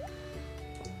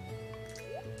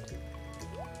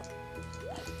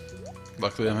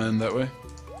 Luckily, I'm heading that way.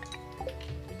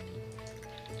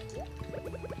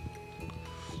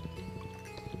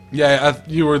 Yeah,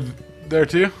 you were there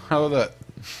too? How about that?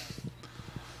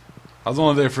 I was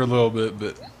only there for a little bit,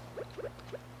 but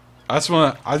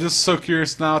I'm just so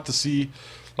curious now to see,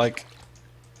 like,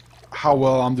 how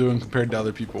well I'm doing compared to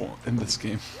other people in this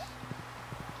game.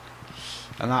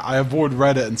 And I avoid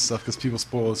Reddit and stuff because people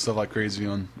spoil stuff like crazy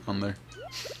on there.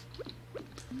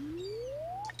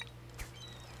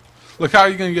 Look, how are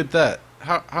you gonna get that?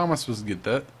 How am I supposed to get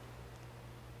that?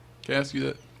 Can I ask you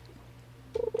that?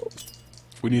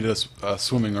 We need a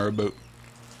swimming or a boat.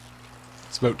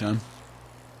 It's boat time.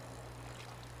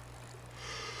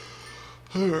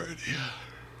 Alrighty.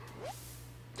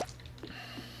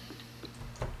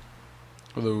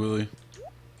 Hello, Willie.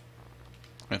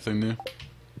 Anything new?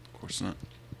 Of course not.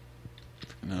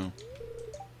 No.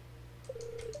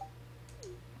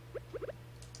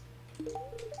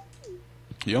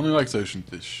 He only likes ocean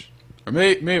fish. Or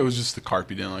maybe it was just the carp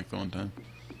he didn't like the one time.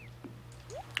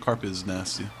 Carp is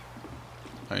nasty.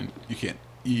 I mean, you can't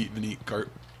even eat carp.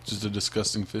 It's just a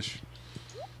disgusting fish.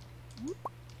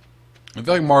 I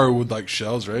feel like Mario would like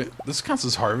shells, right? This counts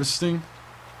as harvesting?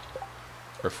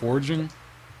 Or foraging?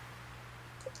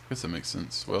 I guess that makes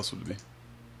sense. What else would it be?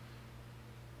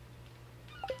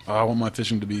 Oh, I want my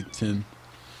fishing to be 10.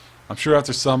 I'm sure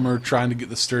after summer, trying to get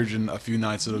the sturgeon a few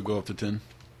nights, it'll go up to 10.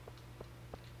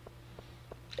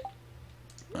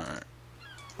 Alright.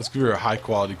 Let's give her a high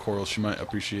quality coral. She might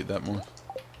appreciate that more.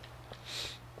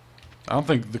 I don't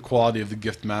think the quality of the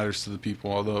gift matters to the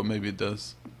people, although maybe it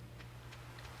does.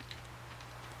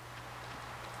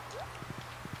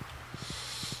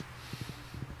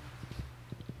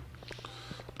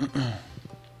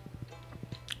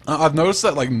 I've noticed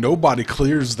that, like, nobody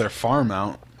clears their farm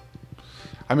out.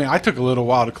 I mean, I took a little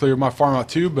while to clear my farm out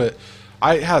too, but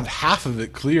I had half of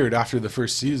it cleared after the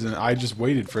first season. I just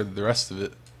waited for the rest of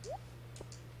it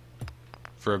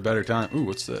for a better time. Ooh,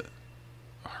 what's that?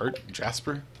 A heart?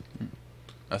 Jasper?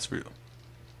 That's real.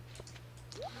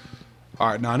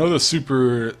 Alright, now I know the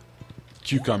super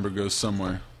cucumber goes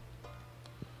somewhere.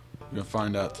 We're gonna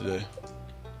find out today.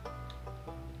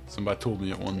 Somebody told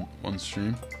me at one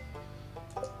stream.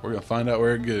 We're gonna find out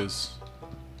where it goes.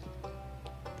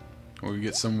 Or we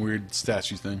get some weird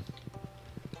statue thing.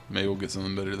 Maybe we'll get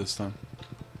something better this time.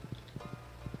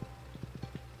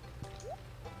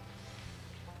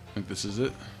 I think this is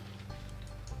it.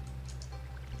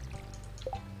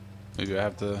 Maybe I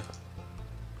have to...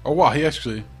 Oh wow, he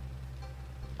actually...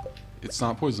 It's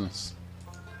not poisonous.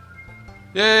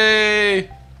 Yay!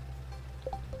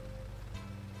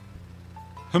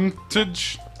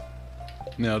 Huntage!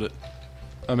 Nailed it.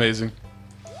 Amazing.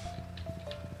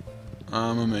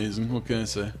 I'm amazing. What can I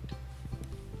say?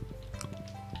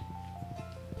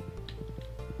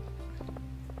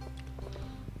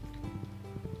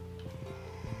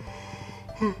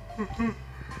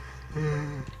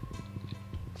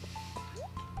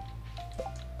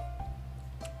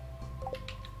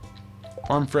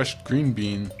 Farm fresh green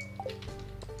bean.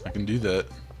 I can do that,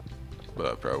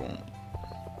 but I probably won't.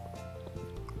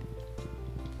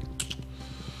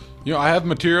 You know, I have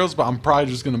materials, but I'm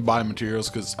probably just gonna buy materials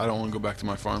because I don't want to go back to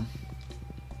my farm.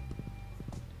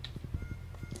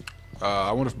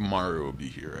 I wonder if Mario will be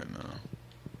here right now.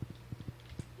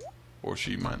 Or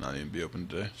she might not even be open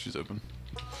today. She's open.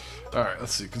 Alright,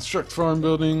 let's see. Construct farm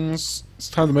buildings. It's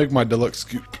time to make my deluxe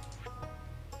scoop.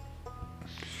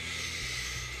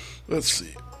 Let's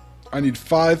see. I need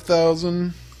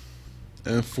 $5,000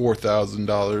 and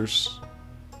 $4,000.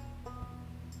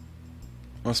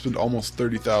 I'll spend almost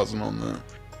 $30,000 on that.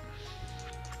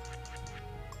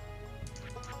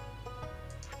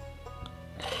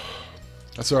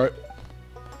 That's alright.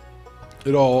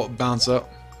 It'll bounce out.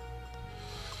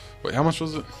 Wait, how much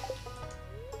was it?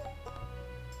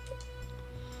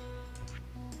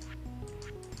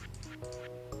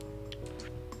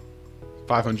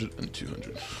 $500 and $200.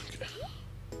 Okay.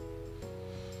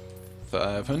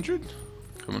 500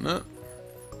 coming up.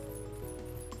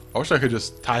 I wish I could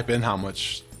just type in how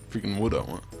much freaking wood I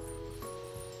want.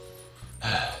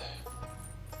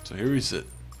 So here we sit.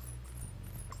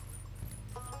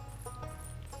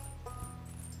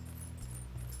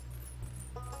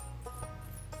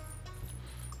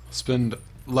 Spend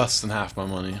less than half my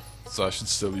money, so I should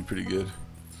still be pretty good.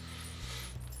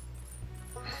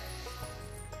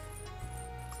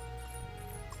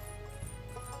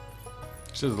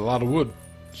 She has a lot of wood.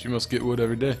 She must get wood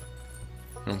every day. You know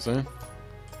what I'm saying?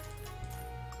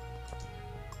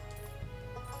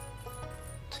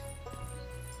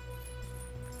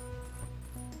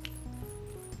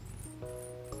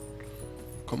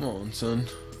 Come on, son.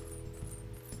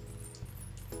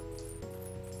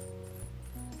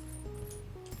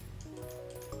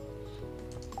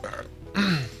 Alright.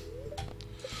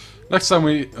 Next time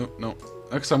we... Oh, no.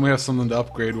 Next time we have something to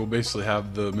upgrade, we'll basically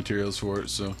have the materials for it,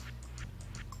 so...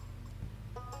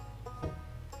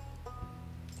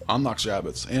 Unlocks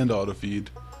rabbits and auto feed.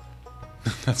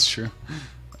 That's true.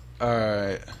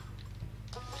 Alright.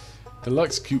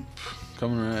 Deluxe coop.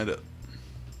 Coming right up.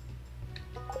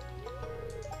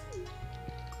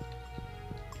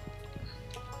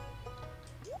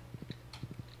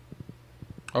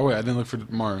 Oh wait, I didn't look for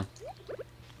Mario.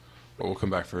 But we'll come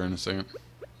back for her in a second.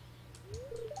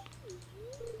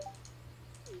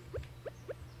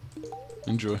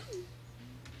 Enjoy.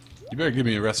 You better give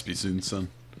me a recipe soon, son.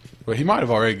 Wait, he might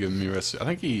have already given me a recipe. I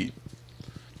think he...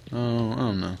 Oh, I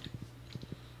don't know.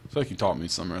 I feel like he taught me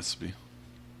some recipe.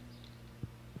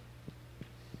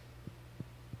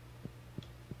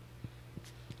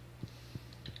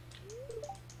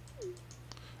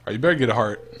 Alright, you better get a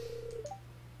heart.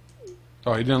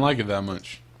 Oh, he didn't like it that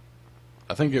much.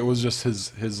 I think it was just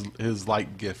his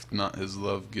like gift, not his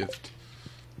love gift.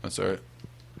 That's alright.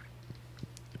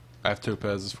 I have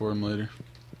topazes for him later.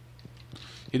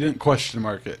 He didn't question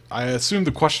mark it. I assume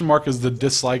the question mark is the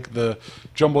dislike, the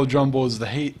jumbo jumbo is the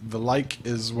hate, the like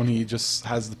is when he just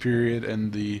has the period,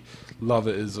 and the love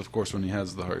it is, of course, when he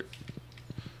has the heart.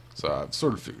 So I've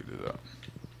sort of figured it out.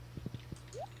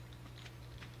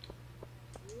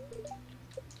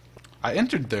 I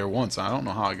entered there once. I don't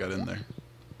know how I got in there.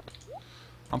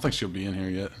 I don't think she'll be in here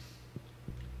yet.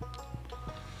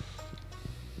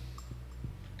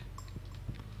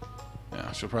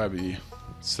 Yeah, she'll probably be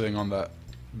sitting on that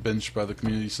bench by the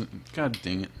community center. God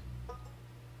dang it.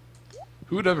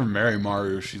 Who would ever marry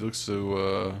Mario? She looks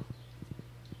so,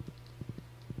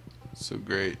 so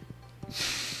great.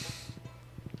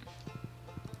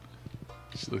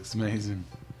 She looks amazing.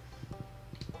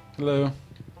 Hello.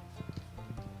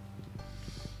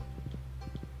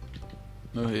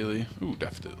 No Haley. Ooh,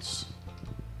 daffodils.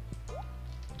 I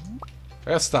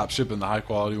gotta stop shipping the high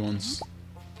quality ones.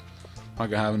 Not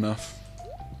gonna have enough.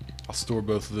 I'll store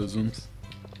both of those ones.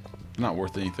 Not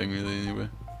worth anything really anyway.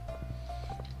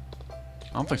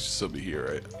 I don't think she'll still be here,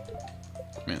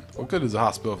 right? Man, what good is a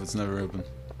hospital if it's never open?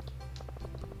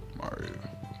 Mario.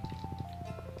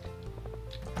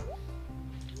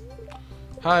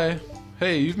 Hi.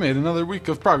 Hey, you've made another week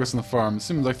of progress on the farm. It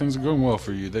seems like things are going well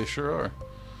for you. They sure are.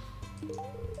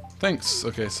 Thanks.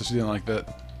 Okay, so she didn't like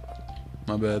that.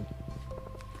 My bad.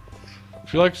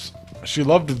 She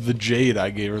loved the jade I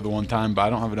gave her the one time, but I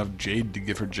don't have enough jade to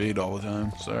give her jade all the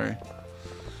time. Sorry.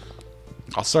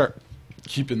 I'll start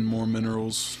keeping more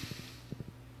minerals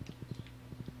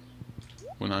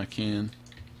when I can.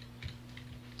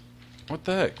 What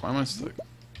the heck? Why am I stuck?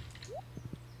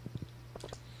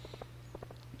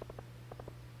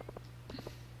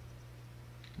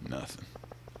 Nothing.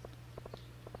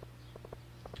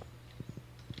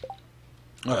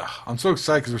 Ugh, I'm so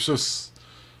excited because we're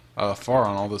so far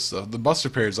on all this stuff. The Buster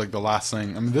Pair is like the last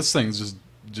thing. I mean, this thing's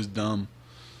just dumb.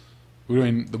 We're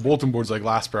doing the bulletin board's like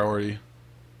last priority.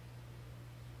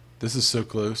 This is so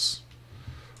close.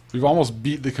 We've almost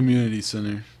beat the community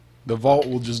center. The vault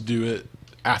will just do it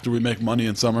after we make money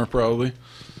in summer, probably.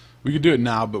 We could do it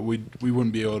now, but we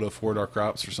wouldn't be able to afford our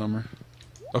crops for summer.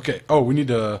 Okay. Oh, we need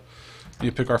to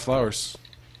pick our flowers.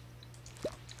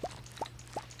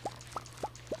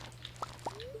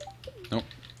 Nope.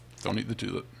 Don't eat the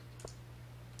tulip.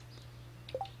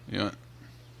 You know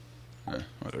what?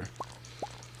 Whatever.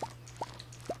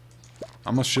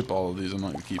 I'm gonna ship all of these. I'm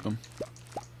not gonna keep them.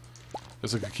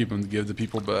 Guess I could keep them to give to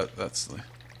people, but that's the...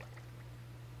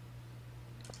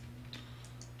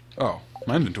 Oh,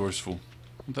 my inventory's full.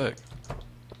 What the heck?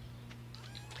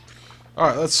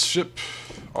 Alright, let's ship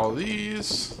all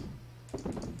these.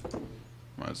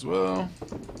 Might as well.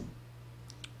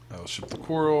 I'll ship the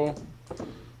coral.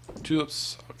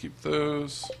 Tulips, I'll keep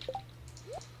those.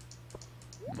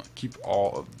 I'm gonna keep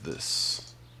all of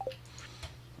this.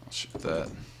 I'll ship that.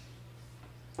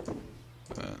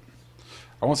 That.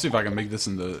 I want to see if I can make this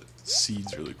into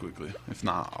seeds really quickly. If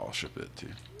not, I'll ship it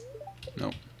too.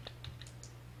 Nope.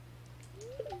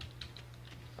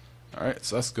 Alright,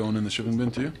 so that's going in the shipping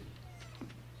bin too.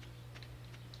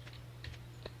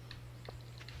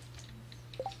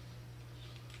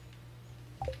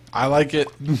 I like it.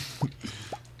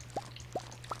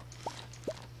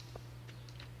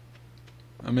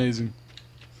 Amazing.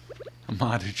 A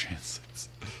mod who translates.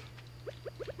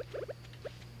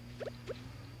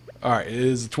 Alright, it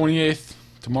is the 28th.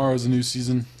 Tomorrow is a new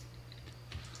season.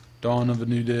 Dawn of a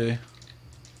new day.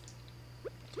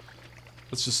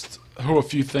 Let's just hoe a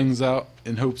few things out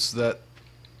in hopes that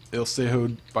it'll stay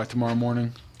hoed by tomorrow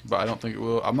morning. But I don't think it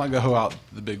will. I'm not going to hoe out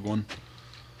the big one,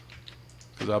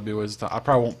 because that'll be a waste of time. I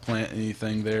probably won't plant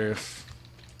anything there if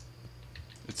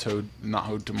it's hoed, not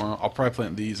hoed tomorrow. I'll probably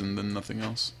plant these and then nothing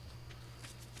else.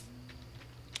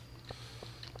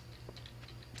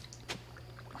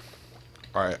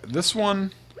 Alright, this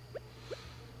one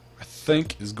I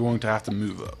think is going to have to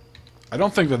move up. I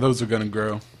don't think that those are going to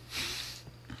grow.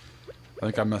 I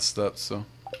think I messed up, so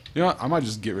you know what? I might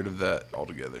just get rid of that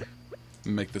altogether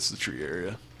and make this the tree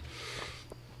area.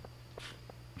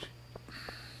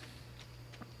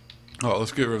 Oh,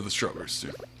 let's get rid of the strawberries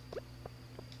too.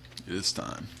 It is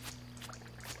time.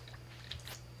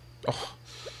 Oh,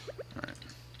 alright.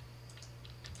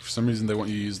 For some reason they want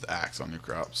you to use the axe on your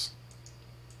crops.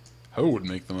 Hoe would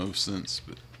make the most sense,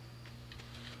 but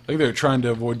I think they were trying to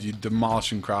avoid you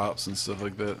demolishing crops and stuff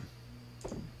like that.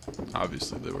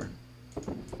 Obviously they were.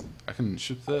 I can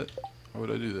ship that? Why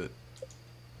would I do that?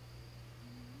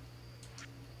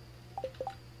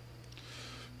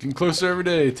 Getting closer every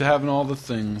day to having all the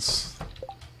things.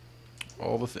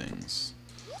 All the things.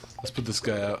 Let's put this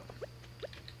guy out.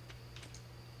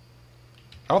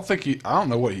 I don't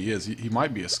know what he is. He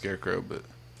might be a scarecrow, but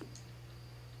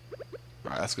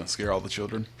alright, that's gonna scare all the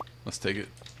children. Let's take it.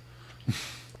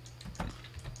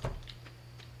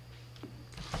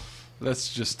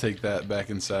 Let's just take that back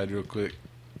inside real quick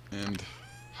and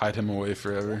hide him away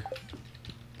forever.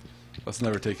 Let's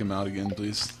never take him out again,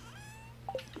 please.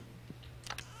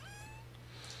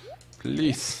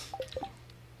 Please.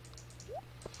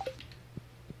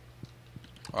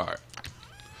 Alright.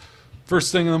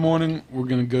 First thing in the morning, we're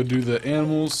gonna go do the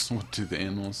animals. We'll do the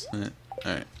animals.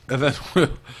 Alright. And then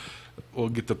we'll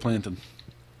get to planting.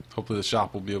 Hopefully the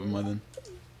shop will be open by then.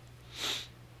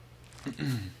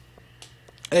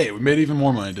 Hey, we made even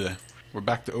more money today. We're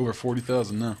back to over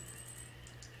 40,000 now.